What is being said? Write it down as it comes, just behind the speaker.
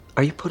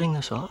Are you putting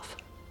this off?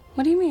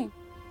 What do you mean?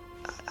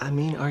 I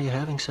mean, are you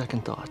having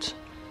second thoughts?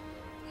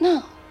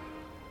 No.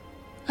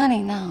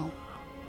 Honey, no.